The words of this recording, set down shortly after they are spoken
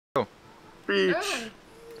speech.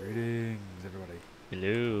 Greetings, everybody.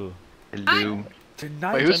 Hello. Hello.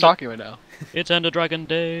 Tonight, Wait, who's talking right now? It's Ender Dragon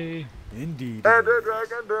Day. Indeed. Ender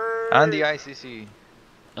Dragon Day. On the ICC.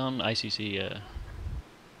 On ICC, yeah.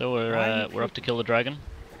 So we're up to kill the dragon.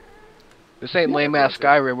 This ain't lame ass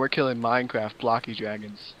Skyrim. We're killing Minecraft blocky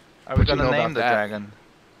dragons. Are we What you gonna know name about the that? dragon?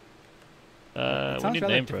 We need a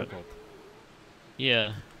name for it.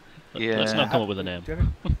 Yeah. Yeah. Let's not come up with a name. Do you have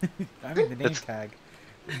it? I mean, the name Let's- tag.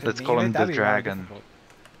 let's Name call it, him that'd the be rather dragon. difficult.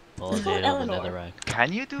 Oh, It's called yeah, the Eleanor. netherrack.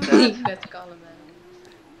 Can you do that? Let's call him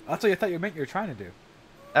That's what I thought you meant you were trying to do.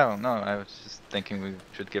 Oh no, I was just thinking we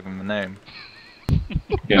should give him a name.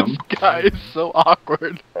 Yeah. Guy is so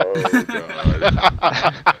awkward. Oh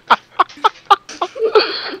god.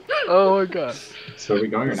 Oh my god. So are we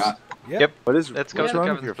going or not? Yep. What is? Let's go what's to wrong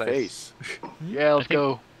Kevin's with your place. face? Yeah, let's I think-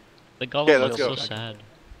 go. The golem Okay, looks let's so go. sad.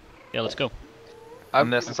 Yeah, let's go.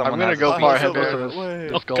 Unless someone gonna has go a far piece ahead of so it. this-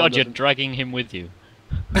 Oh this golem god, you're doesn't- dragging him with you.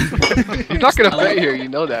 He's not gonna fit here, you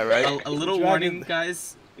know that, right? A little Dragon. warning,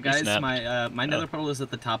 guys. Guys, snapped. my nether portal is at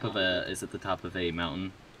the top of a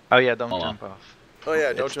mountain. Oh yeah, don't Hold jump off. Oh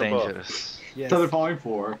yeah, don't It's jump off. dangerous. Yes. So they're falling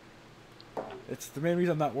for. It's the main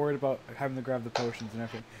reason I'm not worried about having to grab the potions and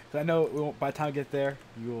everything. 'Cause I know we won't, by the time I get there,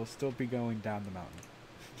 you will still be going down the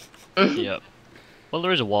mountain. Yep. Well,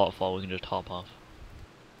 there is a waterfall we can just hop off.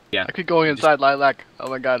 I keep going inside Lilac. Oh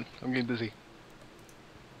my god, I'm getting dizzy.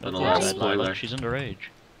 Little Yeah, spoiler. she's underage.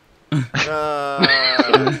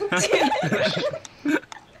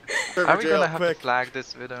 Are we gonna have to flag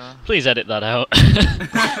this video? Please edit that out.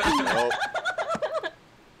 Nope.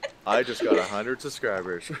 I just got 100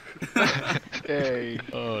 subscribers. Hey.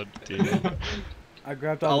 Oh dear. I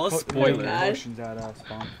grabbed All all a the spoiler. potions out of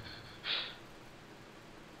spawn.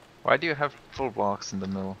 Why do you have full blocks in the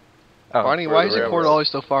middle? Oh, Barney, why is where your was portal always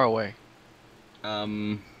so far away?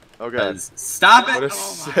 Oh god. Stop What it! a Oh,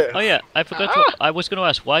 sick. Oh yeah, I forgot to. I was going to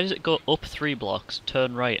ask, why does it go up 3 blocks,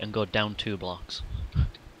 turn right, and go down 2 blocks?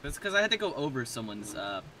 That's because I had to go over someone's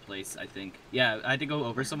place, I think. Yeah, I had to go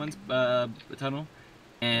over someone's tunnel,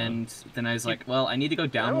 and then I was like, well, I need to go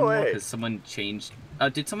down No one more way. because someone changed.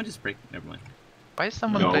 Did someone just break? Never mind. Why is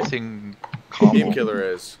someone No. placing Team combo? killer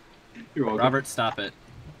is. You're welcome. Robert, stop it.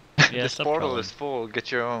 Yeah, This stop portal trolling. is full.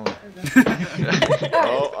 Get your own.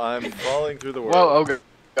 Oh, I'm falling through the world. Whoa, oh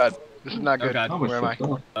god. This is not Oh, good. God. How much Where am I? stuff?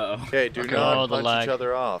 Uh-oh. Okay, do Okay. not Oh, the punch lag. each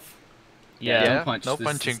other off. Yeah. Yeah. Don't punch. no There's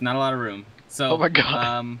punching. not a lot of room. So. Oh my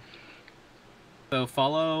God. So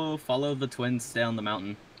follow the twins down the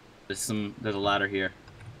mountain. There's a ladder here.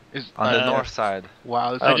 On the Uh, north side.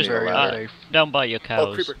 Wow, this I is just- very unsafe. Down by your Oh,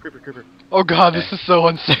 cows. creeper. Oh god, this is so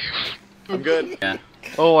unsafe. I'm good. Yeah.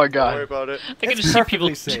 Oh my Don't worry god. about it. I can It's just see people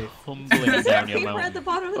perfectly safe. tumbling down your We're at the mountain.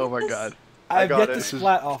 bottom of Oh my this. god. I I've got yet it. to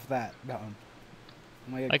splat off that mountain.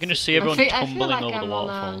 I can just see everyone I feel tumbling like over the I'm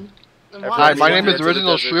waterfall. on the Everyone- Hi, my Welcome name is to the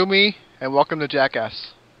Original desert. Shroomy, and welcome to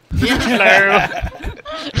Jackass.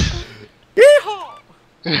 Hello.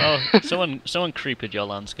 Oh, someone creeped your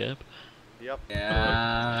landscape. Yep.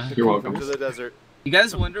 Yeah. You're Welcome welcome. to the desert. You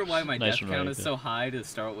guys wonder why my Nice death one, count right is there. so high to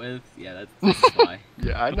start with? Yeah, that's why.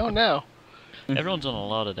 Yeah, I know now. Everyone's on a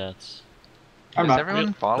lot of deaths. I'm Is not. everyone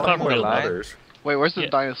Not following the real line? Others. Wait, where's the Yeah.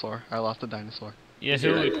 dinosaur? I lost the dinosaur. Yeah,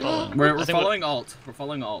 who are we following? We're I think following alt. We're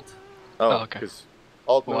following alt. Oh, okay. because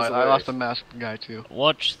alt Well, moves I away. lost the masked guy too.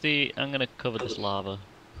 Watch the. I'm gonna cover this lava.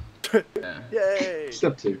 Yeah. Yay!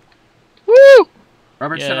 Step 2. Woo!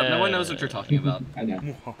 Robert, shut up. No one knows Yeah. what you're talking about. I know.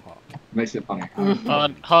 Makes it funny.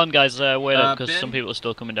 Hold on, guys. Wait up, because Ben? some people are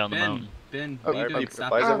still coming down the mountain. Ben, Oh, what are you doing? Why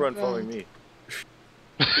Stop is it. everyone following me?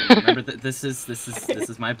 Remember that this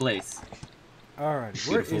is my place. Alright,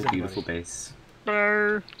 where Beautiful, is beautiful everybody? base.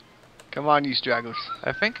 Come on, you stragglers.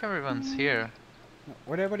 I think everyone's here.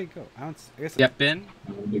 Where'd everybody go? I don't. I guess. Yep, Ben.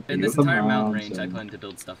 In this entire mountain range, I plan to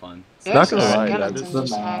build stuff on. Not gonna Yeah, lie, skeletons that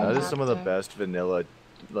just is hang some of the out best vanilla,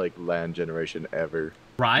 like, land generation ever.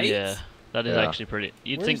 Right? Yeah, that is Yeah. actually pretty.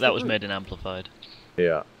 You'd Where's think the that was group? made in Amplified.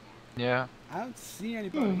 Yeah. Yeah. I don't see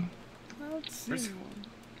anybody. I don't see Where's- anyone.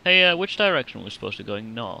 Hey, which direction are we supposed to go?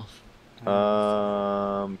 North.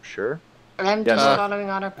 Sure. I'm Yeah, just no. following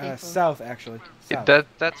other people. South, actually. South.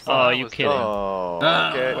 That's Oh, what I you was kidding. doing. Oh,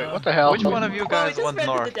 Ah. okay. Wait, what the hell? Which one of you Well, we guys just went went to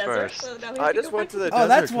the north desert, first? so now we I have to just go went back to the Oh, desert.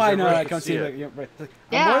 that's why I 'cause know everyone I could can't see see it. it. Yeah, right. Like,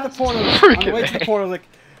 Yeah. I'm going to the portal. Freaking On the way to the A. portal, like,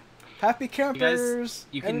 happy campers.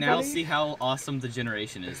 You can now everybody. see how awesome the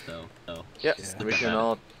generation is, though. Yep, Yeah. we can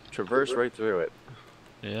all traverse right through it.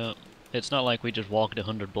 Yeah. It's not like we just walked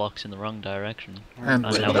 100 blocks in the wrong direction. And And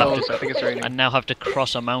It's now close, I think it's raining. And now have to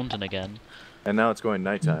cross a mountain again. And now it's going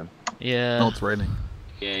nighttime. Yeah. it's raining.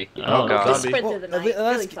 Yay. Oh, God. Just Zombie. sprint Well, through the night, let's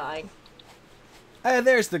really get- fine. Hey,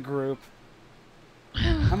 there's the group.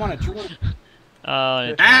 I'm on a trip.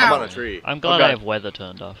 Uh, I'm on a tree. I'm glad Okay. I have weather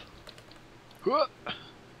turned off. Are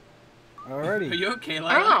Alrighty. you okay,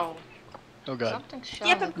 Lila? Ow! Oh god. Something shot.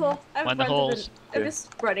 Yep, I'm cool. I'm Mind the holes. I'm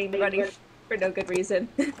just running for no good reason.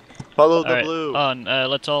 Follow the Alright, blue. on,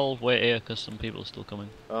 let's all wait here because some people are still coming.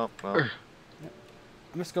 Oh, well.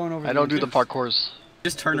 I'm just going over. I don't do the parkours.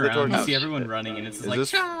 Just turn The around, you torch. see everyone running, and it's Is like,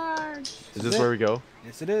 this- charge! Is this where we go?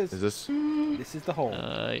 Yes, it is. Is this? This is the hole.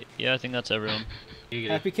 Yeah, I think that's everyone. You get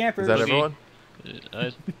it. Happy campers. Is that Boogie.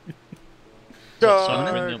 everyone? So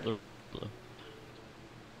I'm bringing up the blue.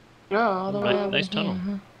 No, all the way Right, over nice tunnel.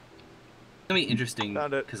 here. It's gonna be interesting,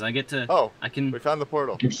 Found it. because I get to, Oh, I can, we found the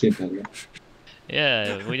portal. You said that, yeah.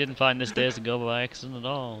 Yeah, we didn't find this days ago by accident at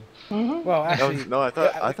all. Mhm. Well, No, actually, no,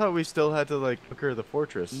 I thought we still had to like conquer the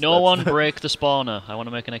fortress. No That's- one break the spawner. I want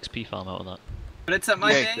to make an XP farm out of that. but it's at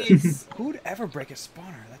my Yeah. base! who'd ever break a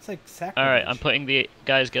spawner? That's like sacrilege. Alright, I'm putting the...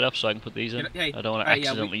 Guys, get up so I can put these in. Hey, I don't want to alright, yeah,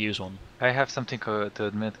 accidentally use one. I have something to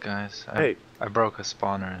admit, guys. Hey, I broke a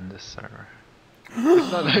spawner in this server.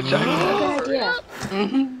 It's not that giant. Good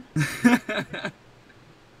idea. Mhm.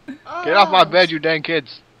 Get off my bed, you dang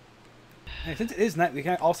kids. Hey, since it is night, we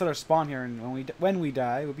can all set our spawn here, and when we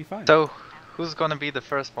die, we'll be fine. So, who's gonna be the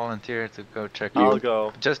first volunteer to go check I'll out?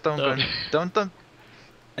 go. Just don't So- go. Don't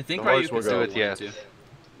I think The Ryu horse can will still go. do it do yet. too.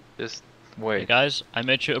 Just Hey wait. guys, I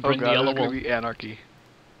made sure to Oh bring the god, yellow there's gonna wall. be anarchy.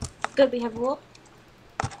 Good, we have a wall.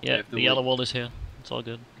 Yeah, If the the yellow wall- wall is here. It's all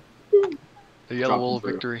good. The yellow Drop wall of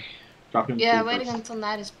them through. victory. Drop him Yeah, through waiting first. until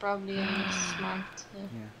night is probably a smart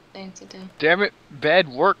thing to do. Damn it, bad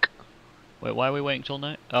work. Wait, why are we waiting till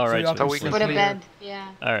night? Alright, y'all so can we sleep can Put a here. bed, yeah.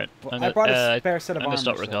 Alright, Well, I brought a spare set I'm of gonna armor.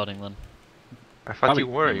 stop so recording then. I thought Probably you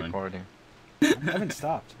were fine. recording. I haven't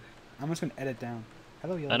stopped. I'm just gonna edit down.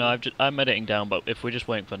 Hello, yellow. I know, I'm editing down, but if we're just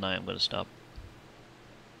waiting for night, I'm gonna stop.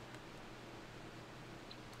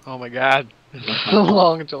 Oh my god. It's so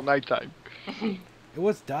long until nighttime. It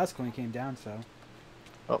was dusk when we came down, so.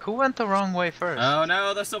 Who went the wrong way first? Oh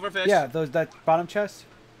no, the silverfish! Yeah, that bottom chest.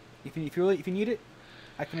 If you need it,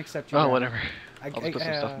 I can accept you. Oh, there. whatever. I, I'll just put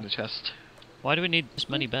some stuff in the chest. Why do we need this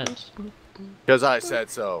many beds? Because I said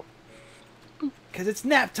so. Cause it's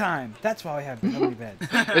nap time. That's why I have so many beds.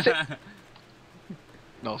 Is it?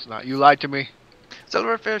 No, it's not. You lied to me.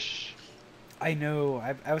 Silverfish! I know.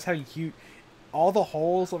 I was having huge. All the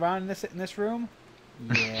holes around in this room.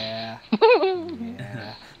 Yeah.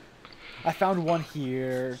 Yeah. I found one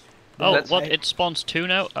here. Oh, That's- what? It spawns two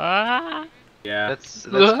now? Ah! Yeah. Let's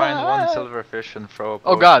find one silverfish and throw a Oh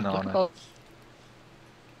potion god. on it. All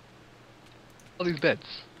these beds.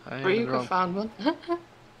 I am Ryuka wrong. found one.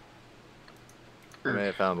 I may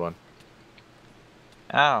have found one.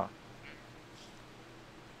 Ow.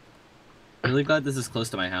 I'm really glad this is close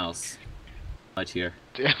to my house. Much here.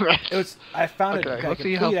 Damn right. It was. I found it. Okay, like, let's a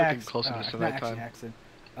see how complete freaking close it is to not nighttime. accident.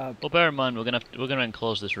 Well, bear in mind, we're gonna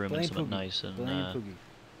enclose this room in Blame something Poogie. nice and Blame Poogie.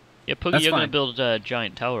 yeah, Poogie, That's you're gonna fine. build a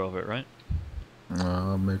giant tower over it, right?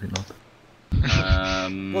 Maybe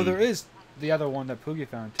not. Well, there is the other one that Poogie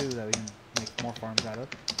found too that we can make more farms out of.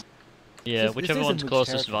 Yeah, This whichever isn't one's which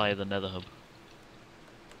closest territory. via the Nether hub.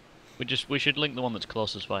 We should link the one that's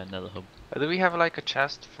closest via Nether hub. Do we have like a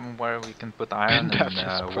chest from where we can put iron And and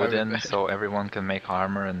that's just wood in private. so everyone can make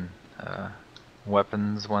armor and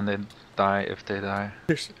weapons when they die, if they die?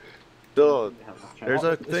 Still, there's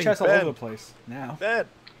a There's thing. chests all over the Ben. place now. Ben.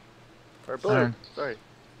 Or blue. Iron. Sorry.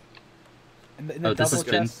 And the Oh, this is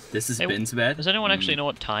double Ben. chest. This is Hey, Ben's bed. Does anyone actually know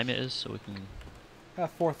what time it is so we can...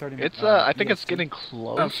 4:30. It's I think it's getting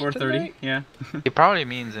close. Oh, 4:30. tonight. Yeah. It probably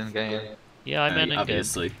means in game. Yeah, I meant in game.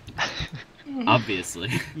 obviously. Obviously.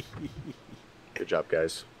 Good job,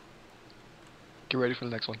 guys. Get ready for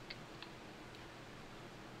the next one.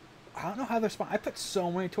 I don't know how they're spawning. I put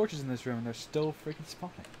so many torches in this room and they're still freaking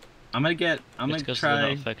spawning. I'm gonna It's try. because they're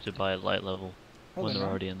not affected by light level Oh, when they're they're not?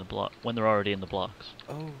 already in the block. When they're already in the blocks.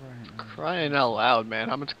 Oh right. Crying out loud, man.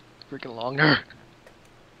 How much freaking longer?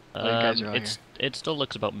 Oh, you guys are out It still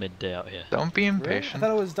looks about midday out here. Don't be Really? I impatient.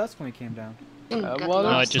 thought it was dusk when we came down. Got wanna No,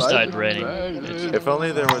 it lost. just started raining. It's- If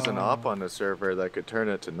only there was an op on the server that could turn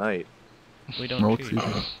it to night. We don't No cheat.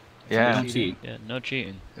 cheating. Yeah. Don't cheat. Yeah, no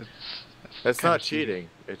cheating. That's kinda not cheating.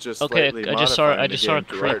 It's just Okay, slightly I just saw modifying I the just saw a game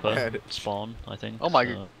to our creeper advantage. spawn. I think. Oh my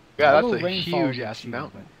so- god. Yeah, that's Little a rainfall huge would be ass cheating,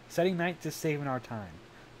 mountain. but Setting night just saving our time.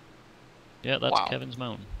 Yeah, that's Wow. Kevin's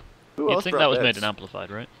mountain. Who You'd else think brought that was made beds? in amplified,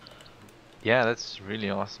 right? Yeah, that's really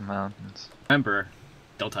awesome mountains. Remember,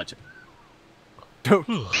 don't touch it.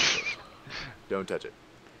 Don't touch it.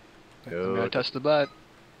 I'm No. gonna touch the butt.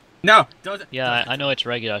 No, don't. Yeah, I know it's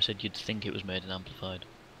regular. I said you'd think it was made in amplified.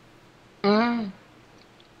 Mm.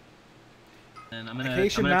 And I'm gonna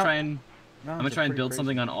Acacia try Mount- and Mountains are try and pretty build crazy.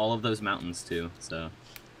 something on all of those mountains too. So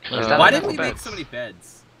Why did we make so many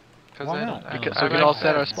beds? Because Why I not? don't. Because so we can all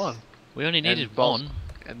set our spawn. We only needed balls. one.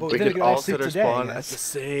 And Well, We did could it all actually set our today, spawn I at guess. the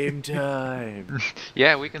same time.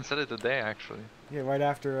 Yeah, we can set it today actually. Yeah, right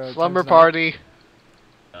after. slumber Tim's party.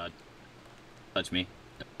 Touch me.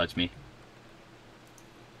 Touch me.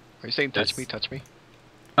 Are you saying touch Yes. me? Touch me?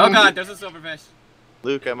 Oh god, there's a silverfish.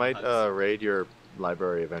 Luke, I might raid your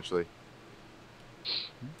library eventually.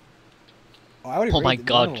 Oh, I already Oh my raided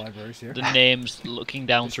one of god. the libraries here. The names looking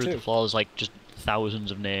down There's through two. the floors like just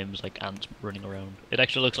thousands of names, like ants running around. It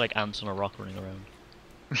actually looks like ants on a rock running around.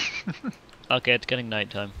 Okay, it's getting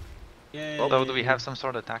nighttime. Yay. Although, do we have some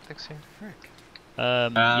sort of tactics here? Frick.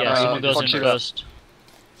 Yeah, someone goes in fuck it up. first.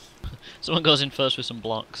 Someone goes in first with some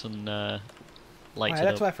blocks and Oh, lights yeah, it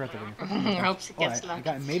that's up. what I forgot to bring. Hopes it Oh, gets I lucky.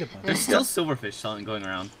 got made a bunch. There's still silverfish going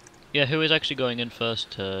around. Yeah, who is actually going in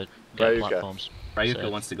first to get Ryuka. platforms? Ryuka So-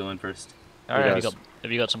 wants to go in first. Alright.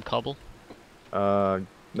 Have you got some cobble? No,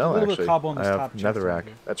 little bit of actually. cobble in I this have top chest over netherrack.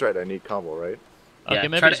 here. That's right, I need cobble, right? Yeah, Okay,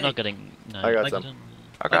 maybe try it's to- not getting. No, I got like, some. don't-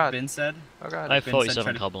 Oh Like god. Ben said. Oh god. I have Vincent, 47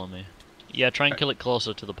 try to- cobble on me. Yeah, try and kill it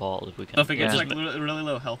closer to the portal if we can. So if it gets Yeah, like just really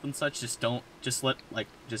low health and such, just don't, just let, like,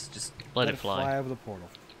 just. let it fly. over the portal.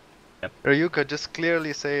 Ryuka, just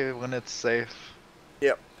clearly say when it's safe.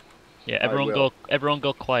 Yeah, will. everyone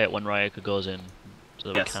go quiet when Ryuka goes in, so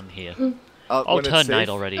that Yes. we can hear. Oh, Oh, when it's turn safe, night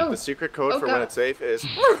already. Oh. The secret code Oh, for when God. it's safe is.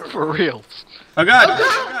 For real. Oh god!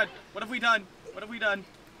 Oh god! What have we done? What have we done?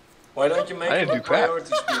 Why don't you make I it didn't a do crap.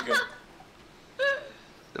 priority speaker?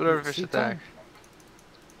 Silverfish attack.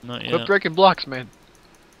 Not Quit yet. breaking blocks, man.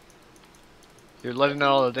 You're letting out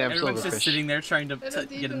all the damn Everyone's just silverfish. sitting there trying to I don't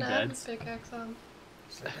get even in have a beds. pickaxe on.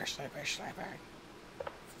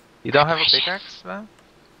 You don't have a pickaxe, man?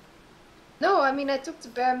 No, I mean I took the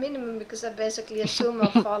bare minimum because I basically assume I'll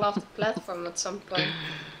fall off the platform at some point.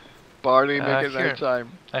 Party, make it here. nighttime.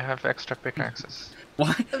 I have extra pickaxes.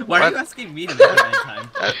 Why? Why are What? you asking me to make it nighttime?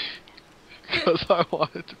 Because I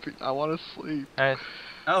want it to be. I want to sleep. Alright.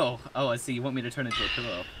 Oh, I see. You want me to turn into a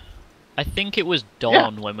pillow? I think it was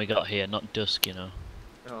dawn when we got here, not dusk, you know.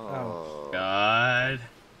 Oh. God.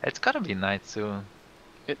 It's gotta be night soon.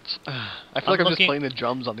 It's. I feel like I'm I'm just looking- playing the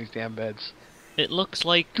drums on these damn beds. It looks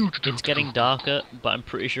like it's getting darker, but I'm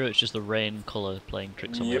pretty sure it's just the rain color playing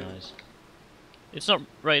tricks on Yep. my eyes. It's not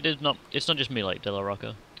right. It's not just me like De La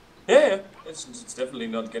Rocca. Yeah, it's definitely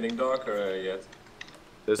not getting darker yet.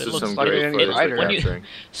 This It is looks some like great it- footage when we're you- capturing.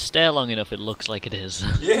 Stare long enough, it looks like it is.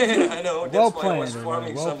 Yeah, I know. That's Well why I was planned,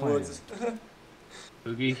 farming well some planned. woods.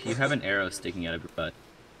 Boogie, you have an arrow sticking out of your butt.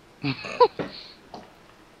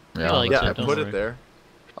 Yeah, like Yeah, it, I don't put worry. it there.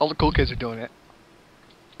 All the cool kids are doing it.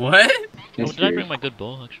 What? Oh, did I bring my good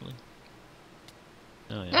bow actually?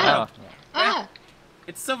 Oh yeah. Ah! Ah!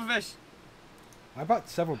 It's silverfish. I bought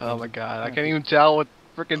several. Oh my pins. god, I can't even tell what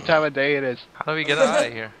freaking time of day it is. How do we get out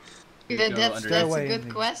of here? You That- go that's under- that's away a good in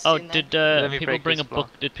the- question. Oh, then. did Let me people break bring a this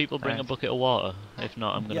block. Did people bring a Alright. bucket of water? If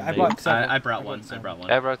not, I'm gonna Yeah, I make. bought several. I brought one. I several. brought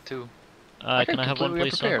one. I brought two. Can I have one, completely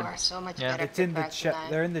please? unprepared. You are so much Yeah. better It's in the prepared chest. than I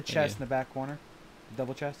am. They're in the chest you. in the back corner.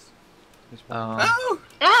 Double chest. This one. Oh!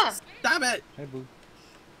 Ah! Stop it! Hey, boo.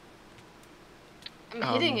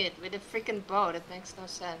 I'm hitting it with a freaking bow. That makes no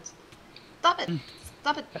sense. Stop it!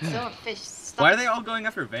 Stop it! Silverfish. Stop Why are it. they all going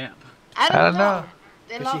after Vamp? I I don't don't know. know.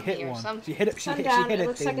 They But she love me hit or one. something. She hit it. She Sundown, hit it it.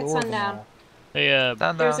 looks They like it's lured them sundown. all. Hey,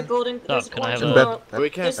 Down, There's a down. golden. There's can I orange have a- along- We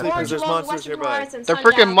can't There's sleep because orange there's along monsters western nearby. horizon, They're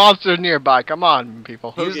sundown. freaking monsters nearby. Come on,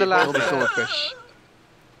 people. Who's the Kill last the one? silverfish.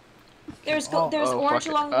 There's Oh, there's oh, orange fuck it.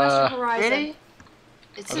 along the western horizon. Really?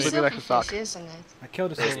 It's I a was looking like a sock. silverfish, isn't it? I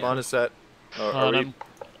killed a The silver. spawn is set. Oh, Are we,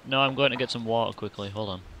 no, I'm going to get some water quickly. Hold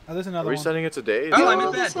on. Oh, there's are another we one. setting it to days? Oh, I'm Oh, in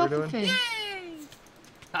the bed. We're doing? silverfish.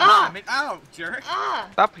 Ah! I mean, ow, jerk! Ah!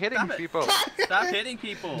 Stop hitting Stop it. people. Stop hitting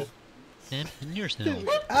people. Stand in yourself.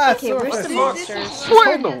 Ah, Okay, where's the silverfish. monsters?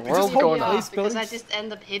 What in the Just world's hold going on. on? Ice Because I buildings? just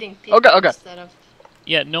end up hitting people Okay. instead of...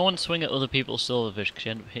 Yeah, no one swing at other people's silverfish because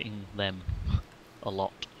you end up hitting them a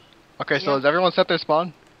lot. Okay, so Yeah. has everyone set their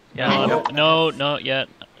spawn? Yeah, no, not yet.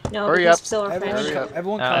 No, Hurry because up. silverfish. Everyone, Hurry up.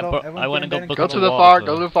 everyone I cuddle. bu- Everyone I went and get got in book Go of to the the water far, for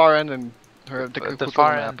go to them. the far end and take a The quick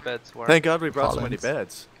far map. end beds work. Thank God we brought so many Collins.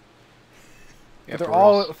 beds. Yeah, They're for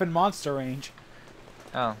all reals. within monster range.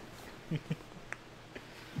 Oh.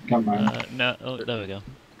 Come on. No, oh, there we go.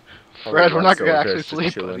 Fred, we're not gonna Silverfish actually just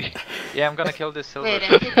sleep, chilling. buddy. Yeah, I'm gonna kill this silver. Wait,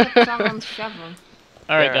 I picked up someone's shovel.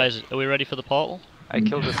 Alright, Yeah. guys, are we ready for the portal? I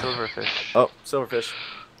killed the silverfish. Oh, silverfish.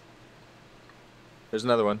 There's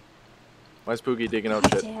another one. Why is Poogie digging out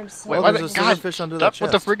shit? Damn Wait, Oh, why there's the- a God, silverfish under that Stop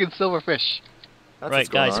with the chest. freaking silverfish. That's Right, what's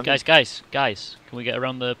going guys, on. guys, can we get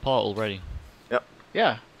around the portal ready?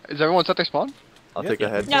 Yeah. Is everyone set their spawn? I'll Yeah. take a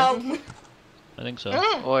head. No. I think so.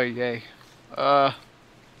 Ah! Oy, yay. I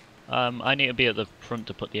I need to be at the front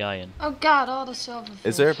to put the eye in. Oh god, all the silver.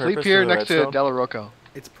 Is there a purpose Sleep here to the next to redstone? Del Rocco.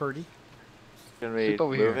 It's pretty. Can we Sleep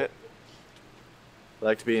over move here. it? I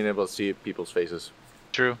like to being able to see people's faces.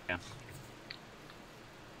 True. Yeah.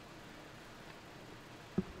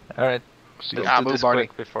 Alright. Yeah, Let's do move, this Barney.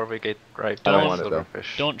 quick before we get right I don't to want it, though.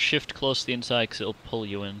 silverfish. Don't shift close to the inside because it'll pull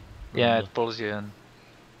you in. Yeah, Remember. it pulls you in.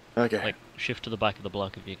 Okay. Like, shift to the back of the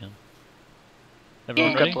block if you can. Who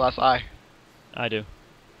Everyone got ready? the last eye? I do.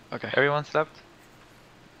 Okay. Everyone slept?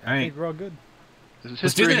 I Alright. think we're all good. This is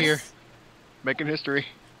Let's do history this. here. Making history.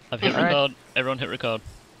 I've hit Alright. record. Everyone hit record.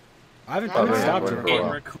 I haven't, Oh, I haven't yeah. stopped Wait, it. wait, And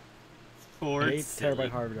wait. record 8 silly. terabyte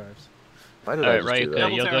hard drives. Why did I Alright, just right, do okay. that?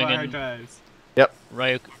 Double You're terabyte going in- hard drives.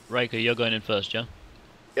 Riker, you're going in first, yeah?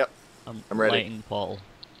 Yep. I'm ready. lighting the portal.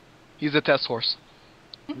 He's a test horse.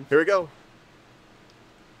 Here we go.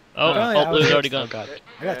 Oh, Oh, yeah, I AltBlu's was- already Oh gone. god.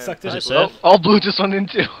 I got sucked in. Is it Oh, safe? all blue just went in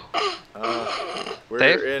too. We're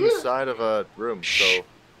Dave? inside of a room, so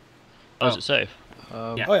Oh, is it safe?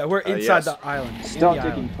 Yeah. Oh yeah, we're inside yes. the island. Start in the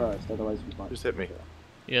digging island. first, otherwise we might. just hit me.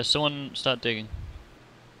 Yeah, someone start digging.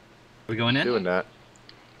 We going in? Doing that.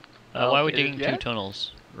 Why are we is- digging yeah? 2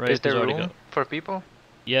 tunnels? Right, Is there already room go. for people?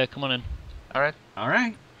 Yeah, come on in. Alright.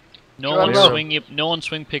 Alright. No Sure, one go. no one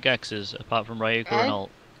swing pickaxes apart from Ryuko and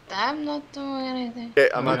Alt. I'm not doing anything. Okay,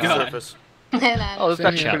 I'm Oh, on the God. surface. Oh, this is Same actually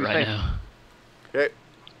here. Chat pretty right safe. now. Okay,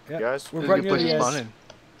 Yeah. guys, We're This is a right good near place the to edge. spawn in.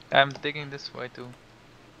 I'm digging this way too.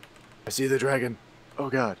 I see the dragon. Oh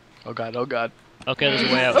god. Oh god, oh god. Okay, there's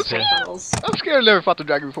a way out Okay. here. Tunnels. I'm scared. I've never fought the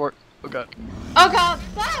dragon before. Oh god. Oh god!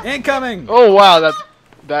 Ah! Incoming! Oh wow,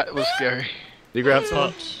 that was scary. You grab some?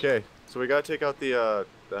 Pots. Okay, so we gotta take out the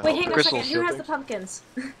Wait, hang on a Crystals. second. Who has the pumpkins?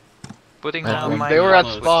 Putting I all think my they were at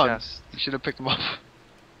clothes spawn. chest. You should have picked them up.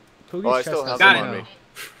 Poogie's Oh, I still chest have has them Got on it. me.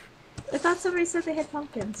 I thought somebody said they had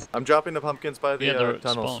pumpkins. I'm dropping the pumpkins by the Yeah, they're at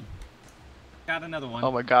tunnels. spawn. Got another one.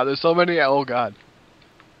 Oh my god, there's so many. Oh god.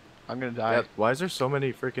 I'm gonna die. Yeah, why is there so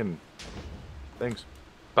many freaking things?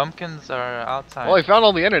 Pumpkins are outside. Oh, I found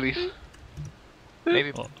all the entities.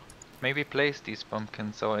 Maybe Oh. maybe place these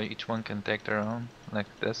pumpkins so each one can take their own, like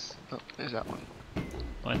this. Oh, there's that one.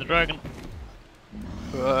 Find the dragon.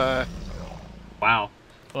 Wow.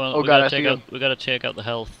 Well, Oh we god, gotta I see him. we gotta take out the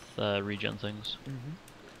health regen things.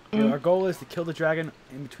 Yeah, our goal is to kill the dragon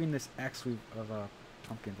in between this X of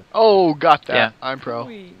pumpkins. Oh, got that. Yeah. I'm pro.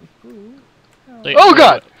 Ooh, ooh. They- Oh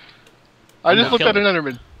god! I I'm just gonna looked at kill an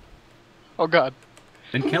Enderman. Oh god.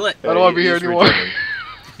 Then kill it. I don't wanna be here he's anymore. returning.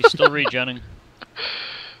 He's still regenning.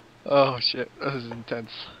 Oh shit, this is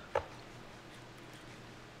intense.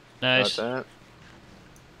 Nice. Got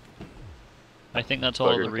that. I think that's all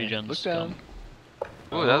of the Bugger. regens. Look down. gone.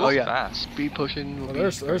 Oh, that Oh was yeah, fast. speed potion. will Well, be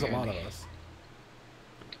there's a very lot of handy. us.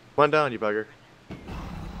 Come on down, you bugger.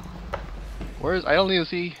 Where is? I don't even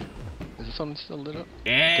see. Is this one still lit up?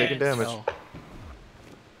 Yeah. Taking damage. No.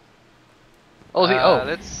 Oh, see. Oh,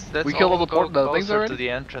 let's we killed all the go the things closer already? to the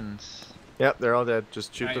entrance. Yep, they're all dead.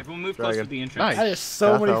 Just shoot Alright, the everyone move close to dragon. the entrance. Nice. There's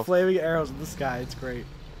so Half many health. flaming arrows in the sky. It's great.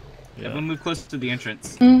 Everyone move close to the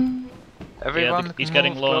entrance. Everyone he's move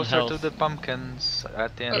getting low on closer to health. the pumpkins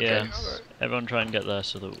at the Okay. entrance. Yeah. Everyone try and get there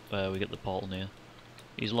so that we get the portal near.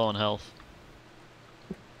 He's low on health.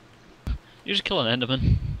 You just kill an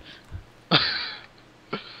Enderman.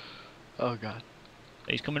 Oh god.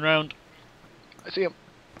 He's coming round. I see him.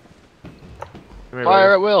 Come here, Fire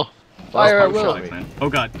buddy. at will. Fire at will. shot me. Oh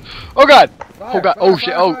god. Oh god. Fire, Oh god. fire, Oh fire, shit.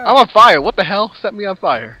 fire. Oh, I'm on fire. What the hell? Set me on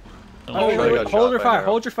fire. Don't Oh, worry. sure I got hold shot your by fire. now.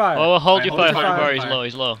 Hold your fire. Oh, well, hold your Alright, fire, hold your fire, he's fire. low,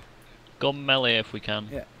 he's low. Go melee if we can.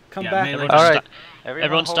 Yeah. Come Yeah, back. melee. Everyone. Alright.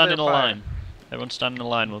 Everyone hold stand in a their fire. line. Everyone stand in a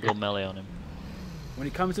line, we'll go melee on him. When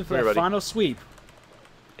he comes in for Come that here, buddy. final sweep,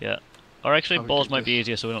 Yeah. Or actually, Oh, we balls did might be this.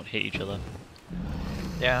 easier so we don't hit each other.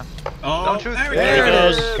 Yeah. Oh, Don't shoot. there we There go.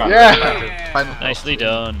 it is. Yeah. Yeah. Nicely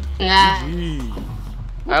done. Yeah.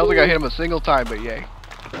 I don't think I hit him a single time, but yay.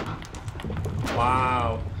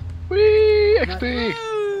 Wow. Whee! XP.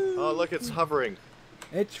 Oh, look, it's hovering.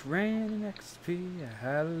 it's raining XP.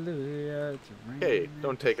 Hallelujah. It's raining. Hey,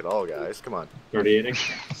 don't take it all, guys. Come on. 38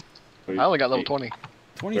 XP. I only got level 20.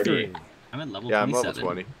 23. I'm at level Yeah, I'm 27.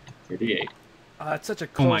 level 20. 38. It's such a Oh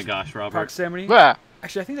close my gosh, Robert. proximity. Ah.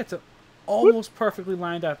 Actually, I think that's almost perfectly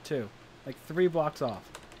lined up too. Like 3 blocks off.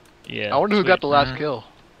 Yeah. I wonder who got sweet. the last kill.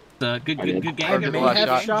 Good I did. game. I Or did the may last have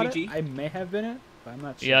shot. shot it. GG. I may have been it, but I'm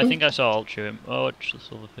not sure. Yeah, I think I saw Alt shoot him. Oh, it's the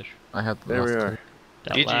silverfish. I had the There we last are.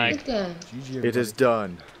 That GG. lag. Good game. GG, It is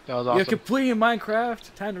done. That was You're awesome. completing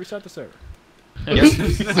Minecraft. Time to restart the server.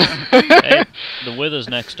 Hey, the wither's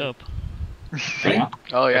next up. Yeah.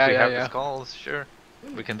 Oh yeah, if we yeah, have the yeah. skulls, sure.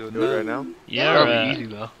 We can do it Do it now. right now. Yeah, That'll be easy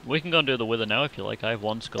though. we can go and do the wither now if you like. I have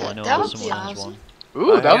 1 skull. I know That that would someone be has awesome. one.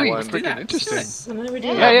 Ooh, I that'll have be one. freaking interesting. So what do we do?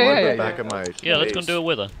 Yeah, yeah, One yeah, at the yeah, back yeah. of my Yeah, let's go and base. do a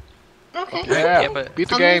wither. Okay. Yeah, Yeah, but beat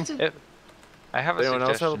the I'm game. going to- I have a Anyone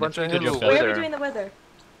else have a suggestion. bunch If of we do hands? the Where are we wither- doing the weather?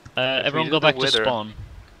 Everyone we go do the back to wither- spawn.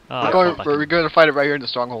 Oh, We're I going, fell back we're in. going to fight it right here in the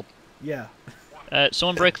stronghold. Yeah.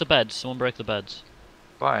 Someone break the beds. Someone break the beds.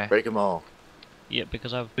 Why? Break them all. Yeah,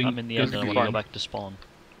 because I'm Bing- in the end and I bing- want to go fun. back to spawn.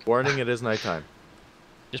 Warning, it is nighttime.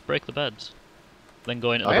 Just break the beds. Then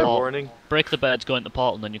go into Oh, the yeah. portal. Warning. Break the beds, go into the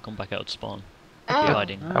portal, and then you come back out to spawn. Oh. You're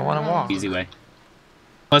hiding. I want to walk. Easy way.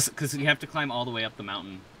 Plus, because you have to climb all the way up the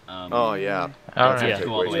mountain. Oh, yeah. Alright. Yeah.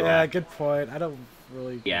 Go all the way Yeah, back. good point. I don't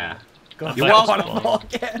really. Yeah. Go I'm back back on to a spawn. wall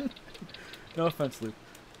again. No offense, Luke.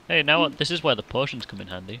 Hey, now what? This is where the potions come in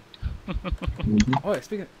handy. Oh, wait,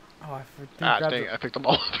 speaking. Oh, I forgot. Ah, grab dang the- it, I picked them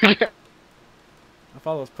all. I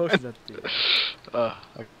follow those potions at the. Okay.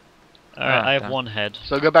 Alright, I have damn. one head.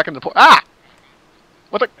 So go back in the port. Ah!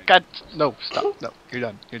 What the god? No, stop. No, you're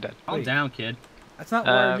done. You're dead. Calm Wait. down, kid. That's not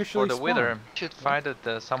where I For initially the spawned. wither, you should find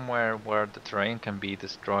it somewhere where the terrain can be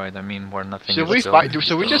destroyed. I mean, where nothing Should is we built. fight?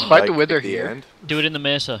 Should we just fight the Like, wither at the here? end. Do it in the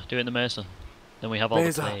mesa. Do it in the mesa. Then we have all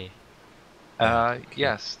Mesa. the clay.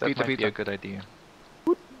 Yes, that Pizza, might be pizza. a good idea.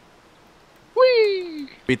 Whee!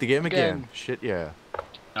 Beat the game again. Again. Shit, yeah.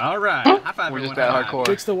 All right. High five, We're just everyone. that High hardcore. five.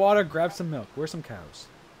 Fix the water, grab some milk. Where's some cows?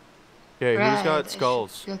 Okay, Right, who's I got should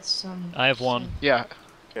skulls? get some- I have one. Yeah.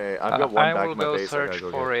 Okay, I've got one I back will in my go base. I gotta search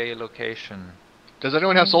go for get. a location. Does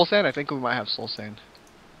anyone have soul sand? I think we might have soul sand.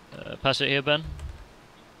 Pass it here, Ben.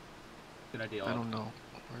 Good idea. I don't know.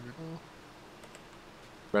 Where to go?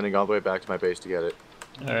 Running all the way back to my base to get it.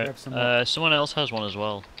 I'm gonna grab Alright. some milk. Someone else has one as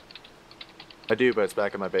well. I do, but it's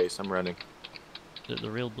back at my base. I'm running. Is it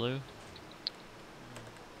the real blue?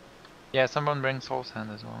 Yeah, someone bring soul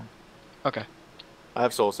sand as well. Okay. I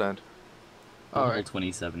have soul sand. Level Alright.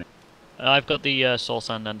 27. I've got the soul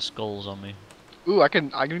sand and skulls on me. Ooh, I can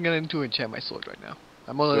get into enchant my sword right now.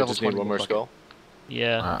 I'm only Do I level just need 20. one more fuck it. skull.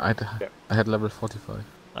 Yeah. I had level 45.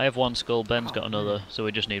 I have one skull, Ben's got another, so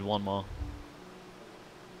we just need one more.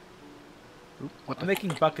 Oop, what I'm the?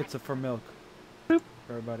 making buckets for milk. For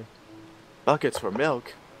everybody. Buckets for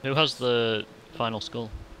milk. Who has the final skull?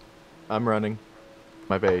 I'm running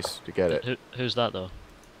my base to get it. Who's that though?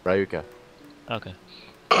 Ryuka. Okay.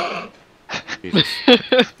 Jesus.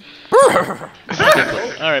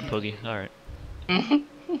 Alright, Puggy, alright.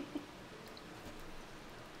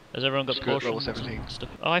 Has everyone got Screw it, level potions? 17. Stuff?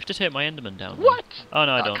 Oh, I have to take my Enderman down. now. What? Oh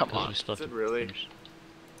no, I Ah, don't. come 'cause on. we still Is have it to really? finish.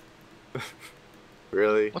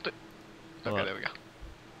 Really? What the? Okay, What? there we go.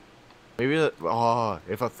 Maybe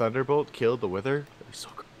if a thunderbolt killed the wither, that'd be so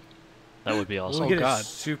cool. That would be Will awesome. we get God. a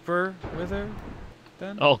super wither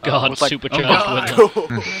then? Oh god, with, like- supercharged God.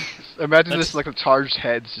 wither. Imagine That's- this like the charged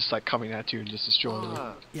heads just like coming at you and just destroying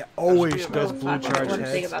you. Yeah, always That'd be does amazing. blue I charge wouldn't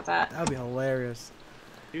think heads. about that. That would be hilarious.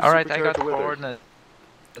 You Alright, I supercharge got the wither. coordinates.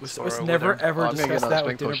 Let's for a never wither. ever Oh, I'm gonna discuss get that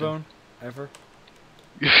another with spring potion. Dinnerbone. Ever.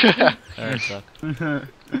 Alright,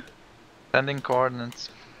 suck. Sending coordinates.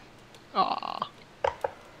 Aw.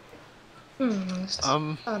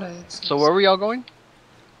 Oh, no, it's So where were y'all going?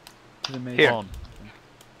 To the maze. Here. Spawn.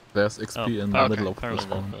 There's XP Oh, in the okay. middle of the Apparently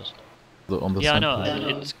they're spawn. first. On the Yeah, I know. center.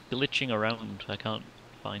 It's glitching around. I can't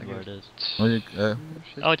find where it is. Oh, you,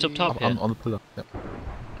 Oh, it's up top here. on the pillar. Yeah.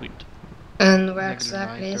 Sweet. And where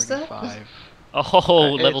exactly is that? -935.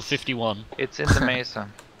 Oh, level it's- 51. It's in the mesa.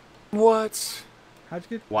 What? How'd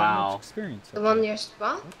you get that Wow. much experience? The one near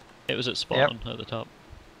spawn? It was at spawn at the top.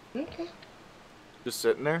 Okay. Just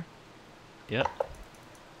sitting there? Yep.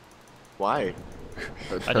 Why?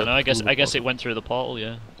 I don't know. I guess it went through the portal.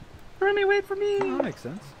 Yeah. Remy, wait for me. Oh, that makes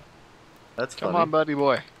sense. That's Come funny. on, buddy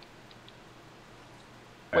boy. Wait,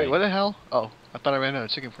 Alright. what the hell? Oh, I thought I ran out of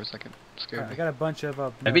chicken for a second. Scared I me. got a bunch of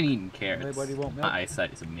I've milk. been eating carrots. Anybody want milk? My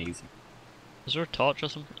eyesight is amazing. Is there a torch or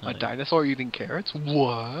something? A dinosaur eating carrots?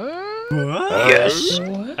 What? Yes.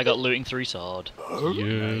 What? I got looting 3 sword.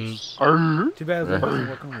 Yes. Too bad we wasn't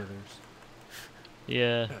working withers.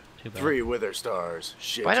 Yeah. Too bad. 3 wither stars.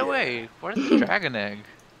 Shit. By the yeah. way, where's the dragon egg?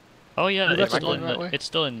 Oh yeah, Well, it's that's still in right the way. it's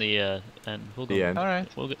still in the end. We'll go. The end. Alright.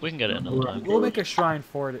 We can get it another time. We'll make a shrine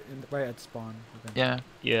for it right at spawn. Okay. Yeah.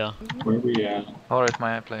 Yeah. Where we at? Or at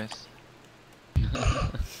my place.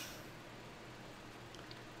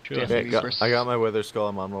 Sure. Yeah. Okay, I got my wither skull.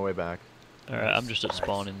 I'm on my way back. Alright, I'm just at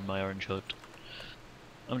spawn in my orange hut.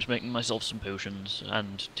 I'm just making myself some potions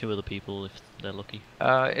and 2 other people if they're lucky.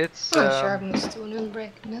 It's Oh, sharpness 2 and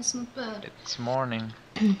unbreaking. That's not bad. it's morning.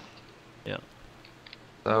 Yeah.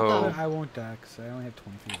 So I won't die because I only have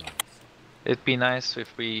 23 lives. it'd be nice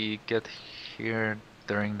if we get here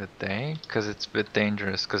during the day, because it's a bit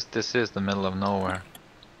dangerous, because this is the middle of nowhere.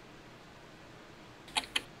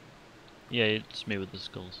 Yeah, it's me with the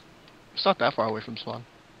skulls. It's not that far away from spawn.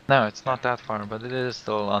 No, it's not that far, but it is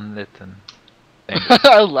still unlit and.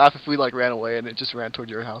 I would laugh if we like ran away and it just ran toward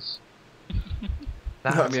your house.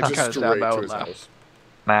 Nah, I mean, it's kind of sad, but I would laugh.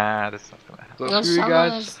 Nah, that's not gonna happen. So Well, screw you someone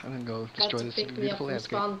guys. has I'm gonna go Got destroy to this pick me up beautiful from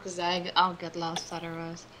landscape. spawn because I'll get lost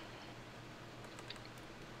otherwise.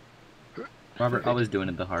 Robert always doing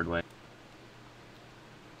it the hard way.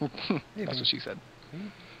 That's what she said.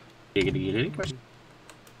 Giggity giggity.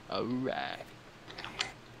 Alright.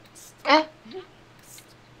 Eh.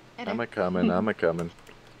 I'm a coming. I'm a coming.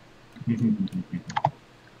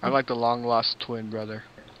 I'm like the long lost twin brother.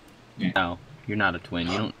 No, you're not a twin.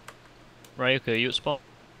 You don't. Right, okay, you at spot.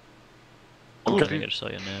 Okay. I think I just saw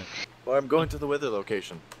your name. Well, I'm going to the wither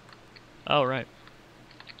location. Oh, right.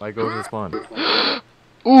 I go to the spawn.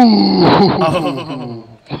 Ooh!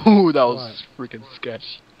 Ooh, that was freaking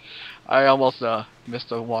sketch. I almost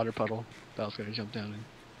missed a water puddle that I was gonna jump down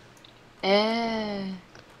in. Eh.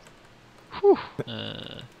 Whew.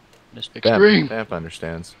 Missed Extreme. Vamp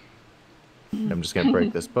understands. I'm just gonna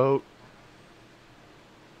break this boat.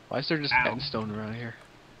 Why is there just Ow. endstone around here?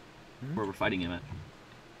 Where we're fighting him at.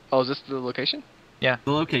 Oh, is this the location? The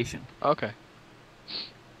location. Okay.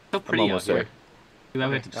 So pretty out almost here. there. Too bad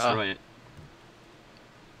we have Okay, to destroy it.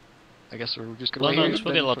 I guess we're just gonna Well, wait no, here just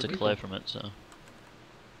we'll then get lots for of people. clay from it, so.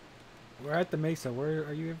 We're at the mesa. Where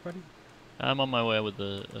are you, everybody? I'm on my way with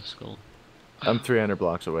the skull. I'm 300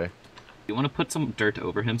 blocks away. You want to put some dirt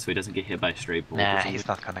over him so he doesn't get hit by a stray bullet? Nah, he's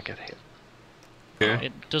not gonna get hit.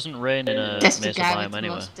 It doesn't rain in a That's the mesa guy biome with the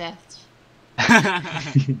anyway. most deaths.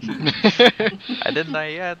 I didn't die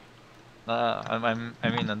yet. I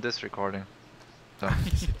mean on this recording. So.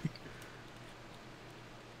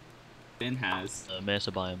 Ben has.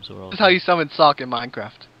 Mesa biome, so we're all. This is how you summon sock in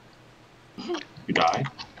Minecraft. You die?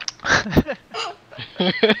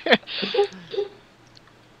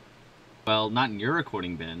 Well, not in your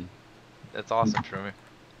recording, Ben. That's awesome, Shroomy.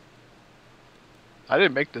 I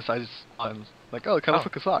didn't make this, I just I'm like, oh, it kind of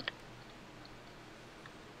looks like a sock.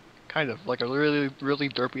 Kind of, like a really, really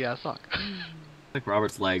derpy ass sock. Like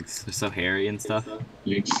Robert's legs. They're so hairy and stuff.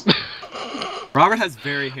 Leaks. Robert has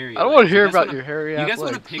very hairy I don't want legs. to hear You guys about wanna- your hairy You ass guys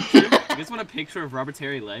want a legs. picture? You guys want a picture of Robert's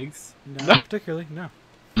hairy legs? No, No. particularly. No.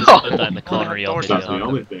 Put that in the corner of your That's the video.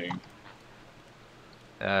 only thing.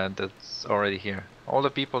 That's already here. All the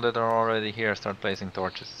people that are already here start placing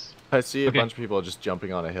torches. I see a Okay. bunch of people just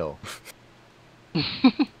jumping on a hill. Yeah,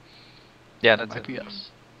 That that's might it. be us.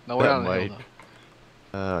 No, we're That not on the hill, might.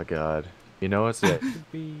 Oh god. You know what's the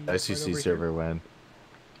Could be right ICC over server when?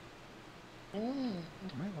 Mm. Here.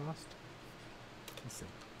 Am I lost? Let's see.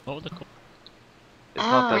 What was the call? It's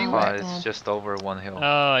not Ah, that far, right, it's just over one hill.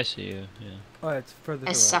 Oh, I see you. Yeah. Oh, it's further. I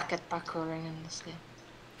to the suck at parkouring in this game.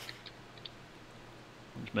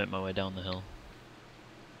 I'll just make my way down the hill.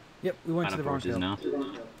 Yep, we went Out to of the wrong torches hill. now.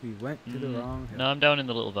 We went to the wrong hill. No, I'm down in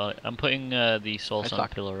the little valley. I'm putting the soul I sand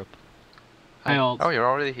suck. pillar up. Hi, Alt. Oh, you're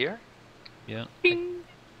already here? Yeah. Bing.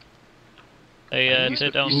 Hey, you,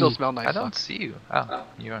 take down. you still smell nice. I don't Sock. see you. Oh,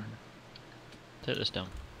 you are. Take this down.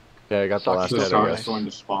 Yeah, I got the Sucks. last So head, I Sarah's guess. going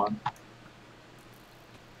to spawn.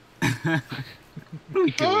 What are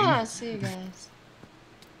we doing? Ah, I see you guys.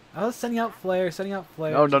 I was sending out flares, sending out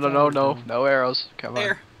flares. No, no, that's no, all I no, was no, doing. no arrows. Come on.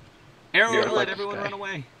 There. Arrow You're alert, like everyone this run guy.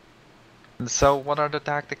 away. So, what are the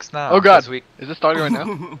tactics now? Oh god, 'Cause we, is this starting right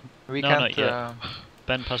now? we No, can't. not yet.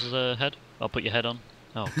 Ben passes a head. I'll put your head on.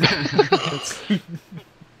 Oh.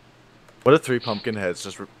 What if 3 pumpkin heads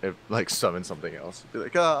just like summon something else? Be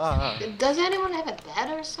like, ah. Does anyone have a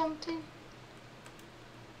dad or something?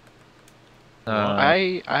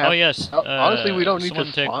 I have. Oh yes. Honestly, we don't need someone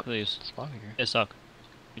to take spawn. these. Spawn here. Hey, Sock.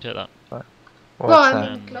 You take that. Well, What's I'm that?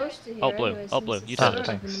 really close to here AltBlu, anyway, AltBlu, since you it's take this. sort of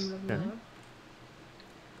in the Thanks. middle of nowhere.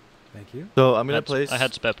 Thank you. So I'm gonna Had- place. I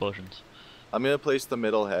had spare potions. I'm gonna place the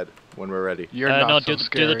middle head when we're ready. You're no, not so do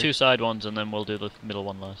scary. the 2 side ones and then we'll do the middle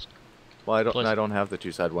one last. Well, I Place- don't have the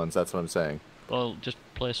 2 side ones. That's what I'm saying. Well, just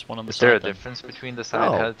place one on the Is side. there a then. difference between the side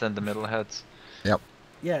Oh. heads and the middle heads?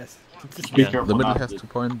 Yes. It's just Be Yeah. careful The middle not has to- to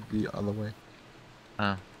point the other way.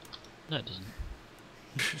 No, it doesn't.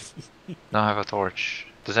 Now I have a torch.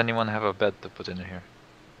 Does anyone have a bed to put in here?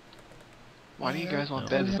 Why do you guys want No.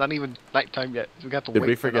 beds? It's not even nighttime yet. We got to Did wait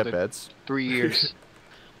we for forget another beds? 3 years.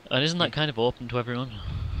 And isn't that kind of open to everyone?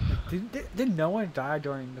 Did no one die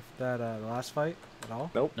during that last fight at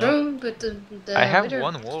all? Nope. No. No, but the I have wither-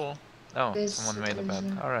 one wool. Oh, There's- someone made a there's,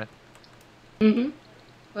 bed. Alright. Mhm.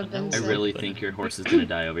 What I Ben know. I said. really think your horse is gonna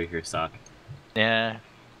die over here, Sock. Yeah,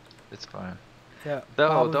 it's fine. Yeah. Though,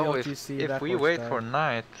 Bob of though, AltGC, if that we horse wait died. for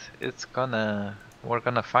night, we're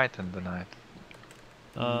gonna fight in the night.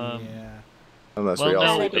 Um, Yeah. Unless we Well,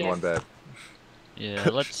 all no, sleep in if- one bed. Yeah,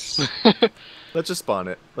 let's. Let's just spawn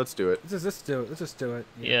it. Let's do it. Let's just do it. Let's just do it.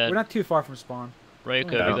 Yeah. We're not too far from spawn.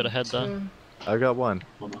 Rayuka, have you got a head there? I've got one.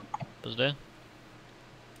 Was there?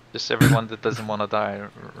 Just everyone that doesn't want to die,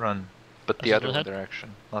 run. But the That's other ahead?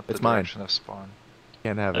 direction, not the It's mine. direction of spawn.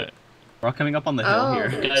 Can't have it. We're all coming up on the hill Oh, here.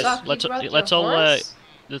 Guys, Zach, you let's brought all your horse?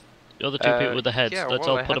 the other two people with the heads. Yeah, let's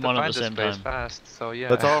well, all I put had them to on at find the the same space time. fast, so yeah.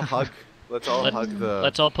 Let's all hug. Let's all Let- hug the.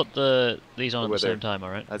 Let's all put these on at the wither same time. All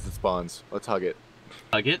right? as it spawns. Let's hug it.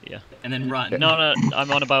 Hug it. Yeah. And then run. No,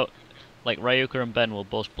 I'm on about like Rayuka and Ben will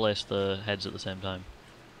both place the heads at the same time.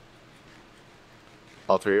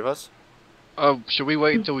 All three of us. Oh, should we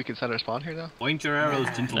wait until we can set our spawn here, though? Point your arrows,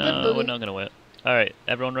 gentlemen. No, we're not gonna wait. All right,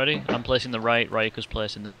 everyone ready? I'm placing the right. Rayuka's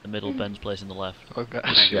placing the middle. Ben's placing the left. Oh gosh.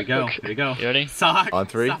 Okay, here we go. Okay. Here we go. You ready? Sock. On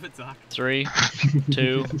three? Stop it, Sock. 3,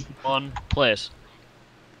 2, 1, place.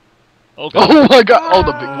 Oh god. Oh my god! Oh,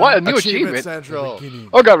 the big, what a new achievement! Central.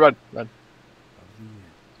 Oh god, run, run!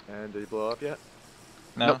 And did you blow up yet?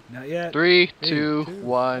 No. Nope. Not yet. 3, Three, 2, two,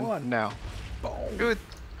 1, one. now. Good.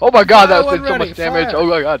 Oh my god, Fire that one did so ready, much damage! fire. Oh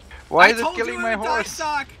my god! Why I is it told killing you my it would die, horse?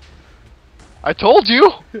 Sock. I told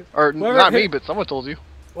you, or Whoever not me, hit- but someone told you.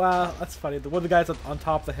 Wow, that's funny. One of the guys on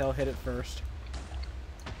top of the hill hit it first.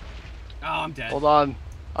 Oh, I'm dead. Hold on,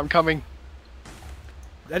 I'm coming.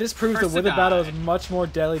 That just proves First the to wither battle die. is much more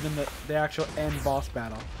deadly than the actual end boss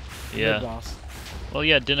battle. Yeah. Mid-boss. Well,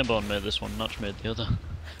 yeah, Dinnerbone made this one, Notch made the other.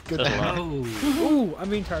 Good. Says a lot. Oh. Ooh, I'm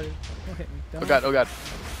being targeted. Don't hit me. Don't Oh god, oh god.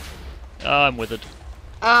 Oh, I'm withered.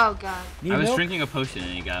 Oh god. Need I was milk? drinking a potion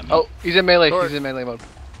and he got me. Oh, he's in melee. Sword. He's in melee mode.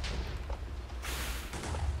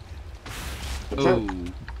 Oh.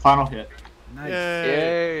 Final hit. Nice.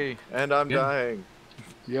 Yay! And I'm Good. dying.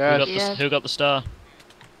 Yes. Yeah. Who got the star?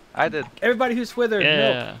 I did. Everybody who's withered,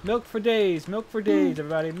 Yeah. milk. Milk for days. Milk for days,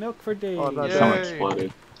 everybody. Milk for days. Oh, I'm not Some Yay.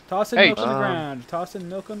 exploded. Tossing Hey. milk on the ground. Tossing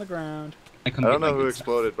milk on the ground. I I don't know who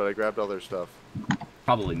exploded, but I grabbed all their stuff.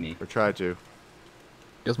 Probably me. Or tried to.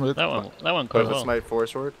 Yes, my That one Oh, quite is it well. Smite 4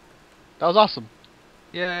 sword? That was awesome.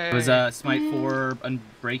 Yay. It was Smite 4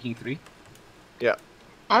 Unbreaking 3.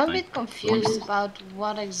 I'm a bit confused about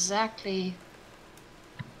what exactly.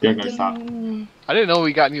 Gegner stop. I didn't know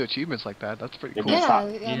we got new achievements like that. That's pretty cool. Yeah. Yeah, Stop.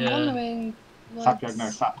 I'm Yeah. wondering Stop, what.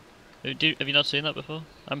 Gegner, stop. Have you not seen that before?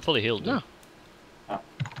 I'm fully healed. No. dude.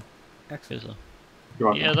 Excellent. Is there? You're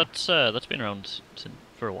welcome. Yeah, that's been around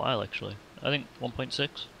for a while actually. I think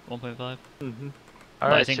 1.6, 1.5. Mm-hmm. I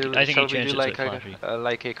Alright, think- so I think he shall we changed do it to like flashy.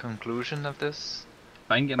 like a conclusion of this?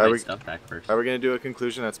 If I can get Are my we- stuff back first. Are we gonna do a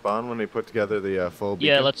conclusion at spawn when we put together the full beacon?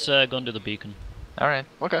 Yeah, let's go and do the beacon. Alright.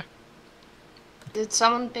 Okay. Did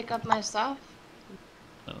someone pick up my stuff?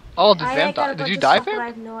 Oh, did I Vamp got die? a Did bunch you of die, stuff, but I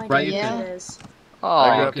Vamp? have no idea Right, you what can- it is. Oh,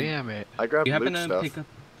 grabbed- damn it. I grabbed You happen Luke's to stuff. pick up?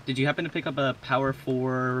 Did you happen to pick up a Power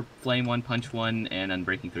 4, Flame 1, Punch 1, and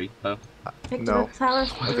Unbreaking 3 bow? Picked No. up a power I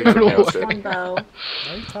three, think I lost it. one bow, Why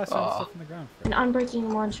are you tossing all this stuff on the ground for? an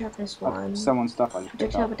unbreaking one, sharpness one, Someone's stuff on your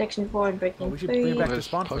projectile protection 4, and breaking Well, we should bring 3. it back to There's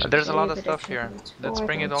spawn. potions. first. There's a lot of Three, stuff here. protection Let's four,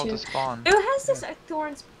 bring it all to two. spawn. Who has this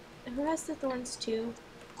thorns? Who has the thorns too?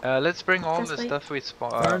 Let's bring all the Just like- stuff we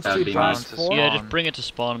Turns to found boss to 4? spawn. Yeah, just bring it to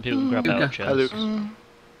spawn and people can grab it out of Okay. Hi, Luke. chests.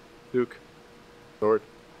 Luke. Sword.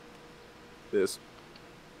 This.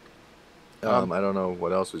 I don't know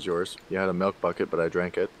what else was yours. You had a milk bucket, but I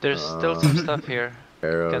drank it. There's still some stuff here. Can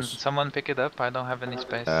Arrows. someone pick it up? I don't have any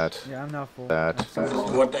space. That. Yeah, I'm now full. That. I'm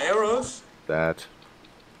sorry. What, the arrows? That.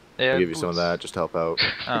 Yeah, I'll give you some of boots. that. Just help out. Oh.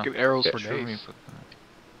 Freaking arrows Yeah, for Sure, we days. put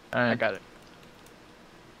that. I Alright, got it.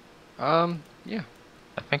 Yeah.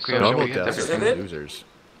 I think we So are Normal we hit deaths this? are Is for it? losers.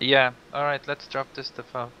 Yeah, alright, let's drop this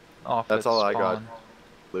stuff off. That's at all I got. spawn.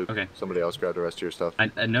 Luke. Okay. Somebody else grabbed the rest of your stuff. I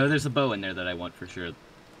know there's a bow in there that I want for sure.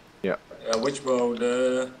 Which bow?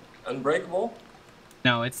 The Unbreakable?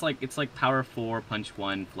 No, it's like Power 4, Punch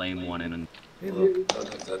 1, Flame 1, and Hey, Luke. Don't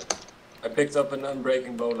have that. I picked up an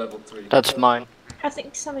Unbreaking bow level 3. That's mine. I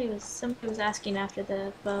think somebody was asking after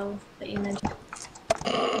the bow that you mentioned.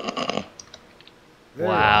 There you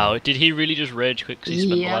Wow, did he really just rage quit? 'Cause he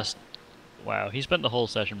spent the Yeah. last. Wow, he spent the whole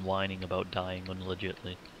session whining about dying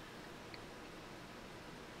unlegitly.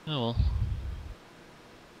 Oh well.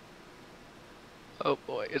 Oh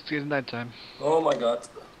boy, it's getting nighttime. Oh my god.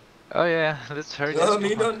 Oh yeah, let's hurry No, this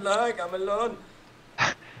me spawn. don't like, I'm alone.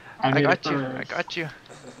 I got you, I got you.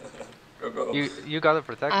 Go, go. You gotta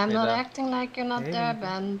protect I'm me not then. acting like you're not Hey, there,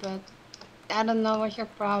 man. Ben, but I don't know what your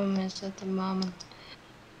problem is at the moment.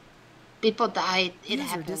 People die, it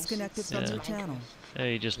happens. disconnected It's from your Minecraft. channel. Yeah,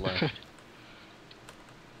 he just left.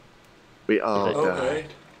 We all Okay.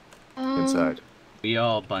 died inside. we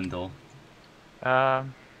all bundle.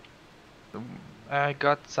 Um, I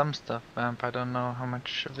got some stuff, Vamp. I don't know how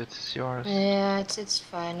much of it is yours. Yeah, it's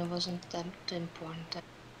fine. It wasn't that important.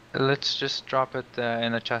 Let's just drop it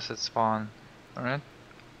in a chest at spawn. Alright?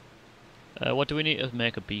 What do we need to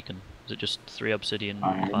make a beacon? Is it just 3 obsidian,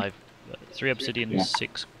 Iron. 5... 3 obsidian, Yeah.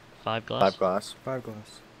 5 glass? 5 glass. 5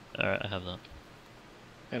 glass. Alright, I have that.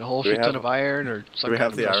 And a whole Do we shit ton have- of iron or some do we kind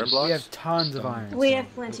have of the iron precious- blocks? We have tons of iron. We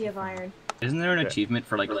have plenty of iron. Isn't there an Okay. achievement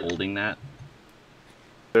for like holding that?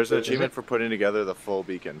 There's an Is achievement for putting together the full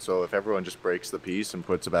beacon, so if everyone just breaks the piece and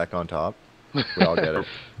puts it back on top, we all get it.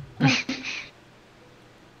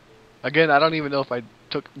 Again, I don't even know if I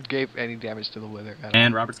gave any damage to the wither. I don't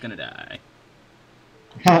And know. Robert's gonna die.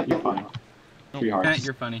 You're fine. 3 hearts.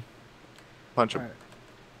 You're funny. Punch him. Alright.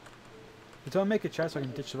 Did someone make a chest so I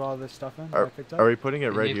can ditch all this stuff in that I Are, picked up? are we putting it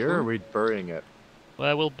You right need here, or are food? we burying it?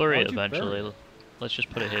 Well, we'll bury Why it would you bury eventually. it? Let's just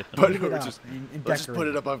put it here for But now. Leave it we're out just- and Let's just put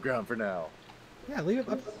decorate it above ground for now. Yeah, leave it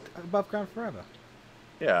up above ground forever.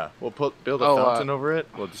 Yeah, we'll build a Oh, fountain over it.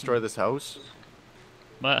 We'll destroy this house.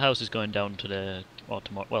 My house is going down today, or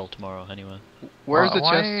tomorrow. Well, tomorrow anyway. Where's the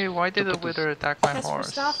why, chest? Why did to the put this- wither attack my That's for horse?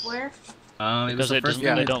 stuff. Where? It was Because the it first doesn't,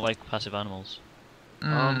 thing they I- don't like passive animals.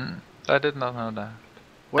 I did not know that.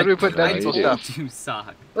 Where do we put I valuable do. stuff? You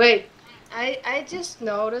suck. Wait, I just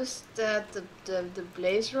noticed that the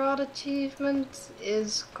blaze rod achievement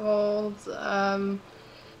is called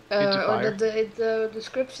Into or fire? the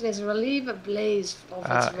description is relieve a blaze of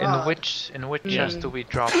its rod. In which Yeah. chest do we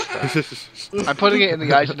drop stuff? I'm putting it in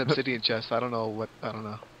the ice and obsidian chest. I don't know what. I don't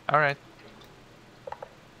know. Alright.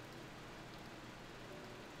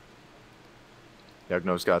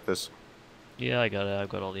 Yagno's got this. Yeah, I got it. I've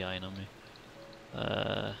got all the iron on me.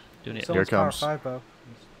 Doing it. Someone's power comes. 5 bow.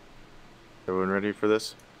 Everyone ready for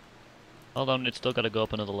this? Hold on, it's still got to go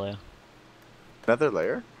up another layer. Another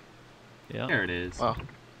layer? Yeah. There it is. Wow,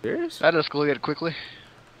 Serious? that escalated quickly.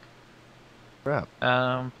 Crap.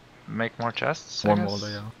 Make more chests. I One more guess?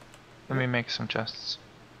 layer. Let me make some chests.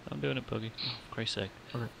 I'm doing it, Buggy. Oh, Christ's sake.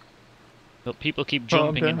 Okay. But people keep Calm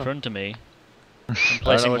jumping in down. front of me and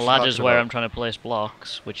placing what you're ladders talking where about. I'm trying to place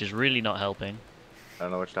blocks, which is really not helping. I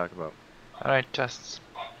don't know what you're talking about. Alright, chests.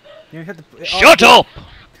 You have to. Shut up!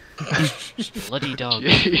 Bloody dog.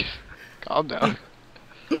 Jeez, calm down.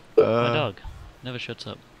 My dog never shuts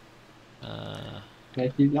up.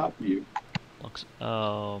 Can he not you? Blocks.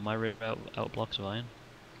 Oh, my out blocks of iron.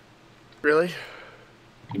 Really?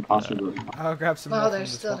 Impossible. I'll grab some. Well, more from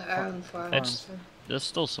there's the still swamp iron farm. It's- so- There's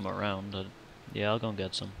still some around. Yeah, I'll go and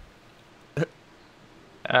get some.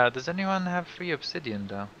 Does anyone have free obsidian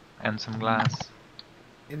though? And some glass?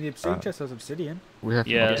 In the obsidian chest, there's obsidian. We have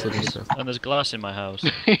Yeah, obsidian chest. and there's glass in my house.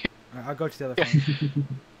 Alright, I'll go to the other phone.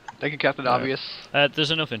 Thank you, Captain Alright. Obvious.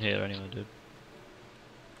 There's enough in here anyway, dude.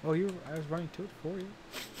 Oh, I was running to it for you.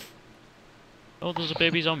 Oh, there's a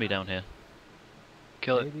baby zombie down here.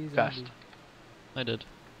 Kill it Baby fast. zombie. I did.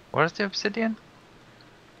 Where's the obsidian?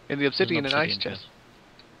 In the obsidian and ice obsidian chest.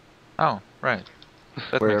 Oh, right.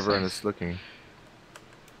 That Where makes everyone sense. is looking.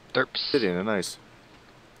 Derps. Obsidian, and nice.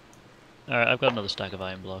 Alright, I've got another stack of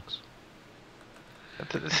iron blocks.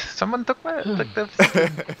 Someone took my took the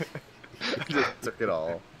obsidian. Just took it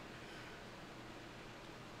all.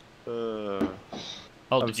 Oh,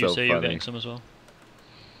 I'm did you so say you were funny. getting some as well?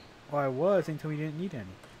 Well, I was until we didn't need any.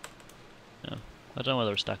 No. I don't know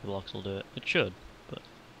whether a stack of blocks will do it. It should, but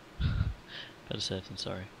better safe than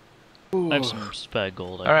sorry. I have some spare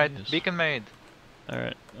gold. I can Alright, use. beacon made.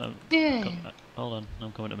 Alright, Yay. hold on.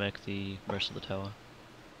 I'm coming to make the rest of the tower.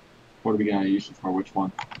 What are we gonna use it for? Which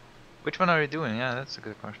one? Which one are you doing? Yeah, that's a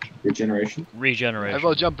good question. Regeneration? I Regeneration. have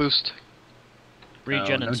a jump boost.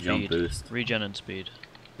 Regen no and jump speed. boost. Regen and speed.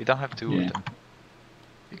 We don't have two Yeah. of them.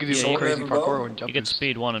 You can do Yeah, some you crazy can- parkour and jump You get boost.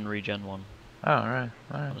 speed 1 and regen 1 Oh, right,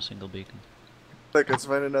 on right. a single beacon. Look, let's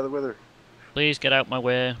find another wither. Please get out my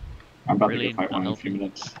way. I'm about Really to go fight one in a not few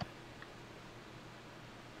minutes.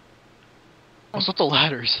 What's with the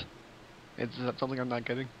ladders? Is that something I'm not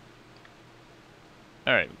getting?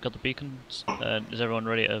 Alright, we've got the beacons. Is everyone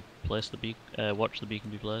ready to place the watch the beacon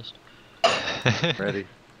be placed? Ready.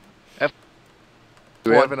 F-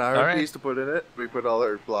 Do we have an iron Alright. piece to put in it? We put all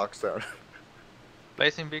our blocks down.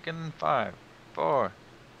 Placing beacon 5, 4,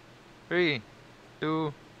 3,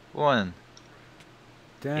 2, 1.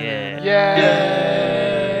 Yeah.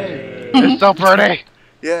 Yay! It's so pretty!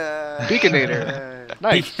 Yeah. Beaconator.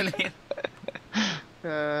 Nice.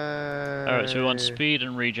 Alright, so we want speed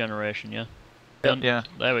and regeneration, yeah? Yep. Yeah.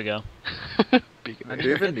 There we go. Beaconator. Do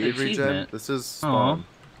you even Get the need regen? achievement. This is spawn.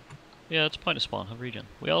 Yeah, it's point of spawn, have regen.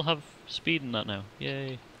 We all have speed in that now.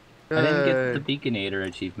 Yay. I didn't get the Beaconator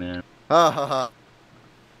achievement. Ha ha ha.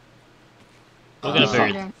 We're gonna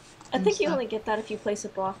bury Yeah. I think you only get that if you place a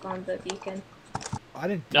block on the beacon. I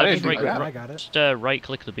didn't. No, I just didn't right, think I got it. just right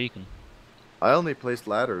click the beacon. I only placed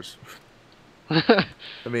ladders. I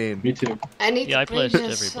mean, Me too. I need Yeah, the I placed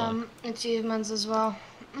previous every achievements as well.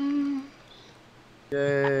 Mm.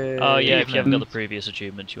 yay. Oh yeah, if you haven't got the previous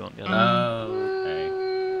achievements, you won't get it. Oh,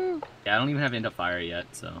 okay. Yeah, I don't even have end of fire yet,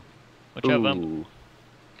 so. Watch out, Vamp. Ooh.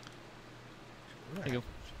 There you go.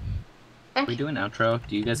 Are we doing outro?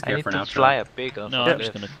 Do you guys I care need for an to outro? fly a big off No, the I'm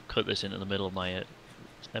just cliff. gonna cut this into the middle of my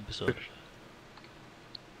episode.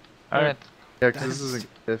 Alright. Yeah, because this isn't.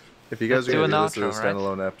 If you guys Let's are do gonna an do this as a outro, right?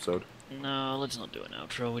 standalone episode. No, let's not do an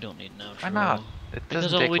outro. We don't need an outro. Why not? It Because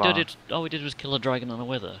doesn't take long. all we did was kill a dragon on a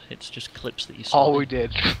wither. It's just clips that you saw. All we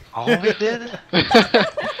did. All we did?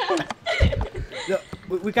 Yeah,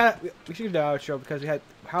 we should do an outro because we had.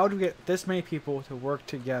 How do we get this many people to work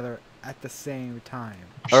together at the same time?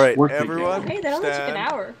 All right, Work everyone. Hey, that only took an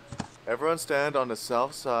hour. Everyone stand on the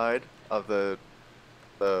south side of the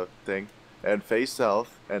thing and face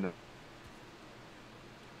south and.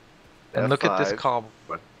 And look at this F5. cob.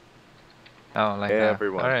 Oh, like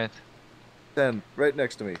Everyone. that. Alright. Stand right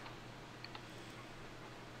next to me.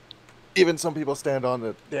 Even some people stand on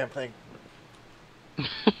the damn thing.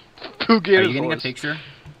 Who Are gives you getting a us? picture?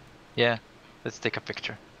 Yeah. Let's take a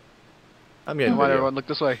picture. I'm getting Come on, video. everyone, look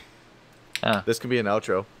this way. This can be an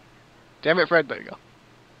outro. Damn it, Fred. There you go.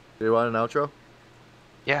 Do you want an outro?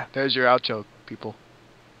 Yeah. There's your outro, people.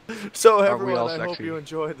 So Are we everyone, all I hope sexy? you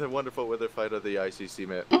enjoyed the wonderful wither fight of the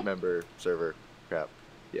ICC member server. Crap.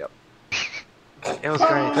 Yep. It was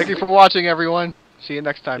great. Thank you for watching, everyone. See you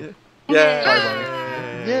next time. Yay! Sorry,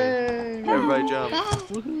 buddy. Yay! Everybody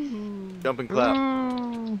jump. Jump and clap.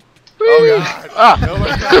 Whee! Oh god! Ah! No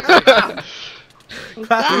one's clapping.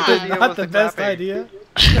 Clapping idea not was the the best clapping. idea.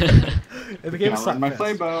 It became a Can't learn my slap play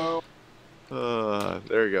fest. bow.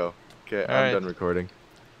 There we go. Okay, I'm Alright. done recording.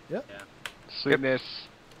 Sweetness.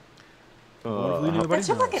 Hopefully nobody That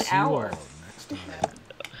took like knows. an See you hour. all next time.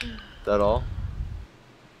 That all?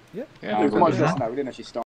 Yeah, Yeah, come on, we didn't actually start.